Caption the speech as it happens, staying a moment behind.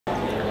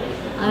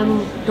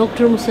I'm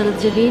Dr. MUSARRAT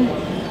Jabeen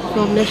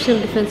from National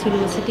Defence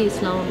University,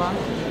 Islamabad.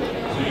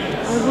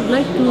 I would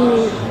like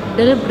to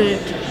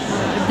deliberate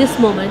at this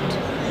moment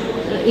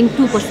in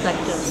two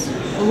perspectives.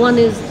 One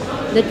is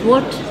that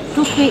what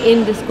took me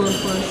in this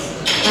conference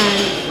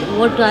and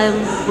what I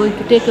am going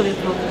to take away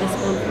from this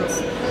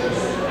conference.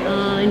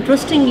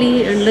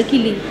 Interestingly and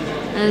luckily,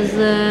 as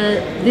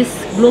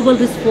this Global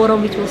Risk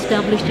Forum, which was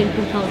established in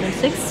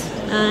 2006,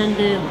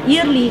 and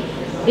yearly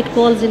it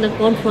calls in a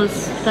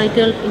conference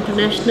titled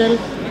International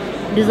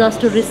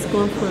Disaster Risk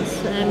Conference,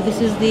 and this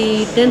is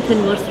the 10th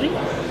anniversary.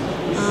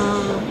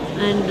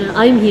 And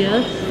I'm here,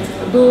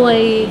 though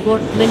I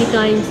got many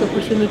times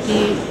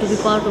opportunity to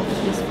be part of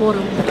this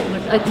forum,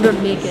 but I could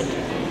not make it.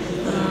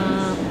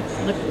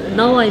 But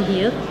now I'm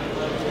here.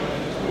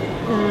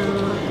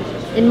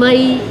 In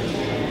my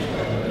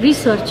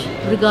research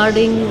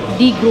regarding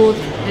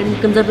degrowth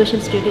and conservation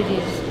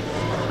strategies,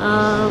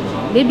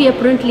 maybe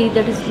apparently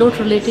that is not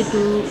related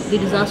to the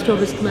disaster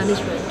risk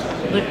management,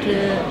 but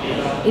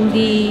in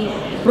the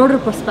broader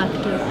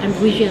perspective and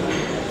vision,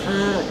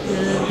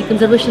 the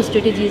conservation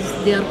strategies,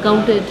 they are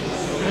counted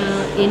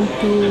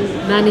into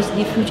manage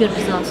the future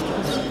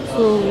disasters.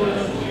 So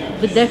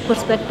with that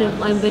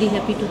perspective, I'm very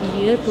happy to be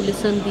here to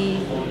listen the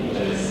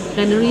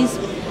plenaries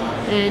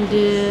and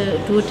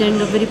to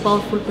attend a very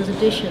powerful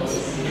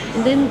presentations.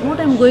 And then what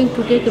I'm going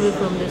to take away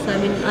from this,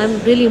 I'm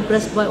really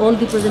impressed by all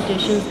the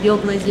presentations, the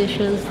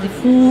organizations, the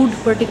food,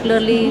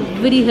 particularly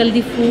very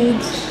healthy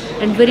foods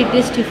and very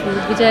tasty food,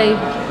 which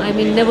I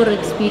never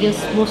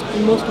experienced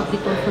in most of the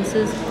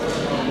conferences.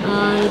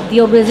 The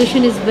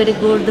organization is very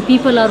good, the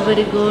people are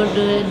very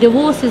good,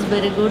 Davos is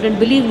very good, and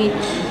believe me,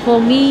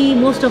 for me,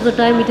 most of the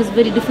time it is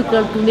very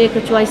difficult to make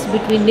a choice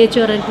between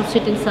nature and to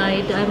sit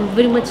inside. I'm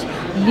very much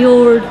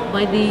lured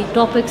by the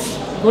topics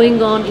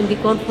going on in the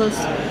conference.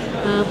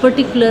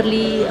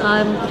 Particularly,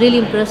 I'm really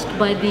impressed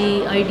by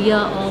the idea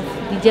of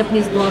the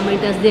Japanese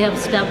government as they have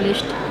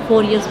established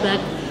 4 years back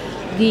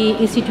the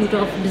Institute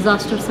of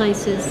Disaster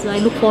Sciences. I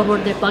look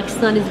forward that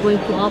Pakistan is going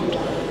to opt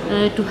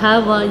to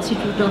have an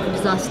Institute of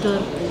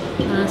Disaster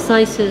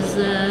Sciences.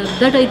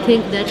 That I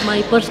think that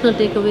my personal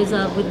takeaways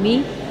are with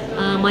me,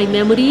 my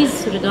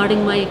memories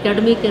regarding my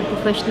academic and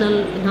professional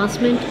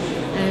enhancement,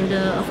 and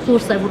of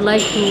course I would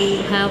like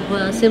to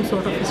have same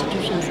sort of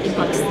institutions in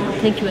Pakistan.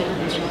 Thank you very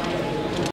much.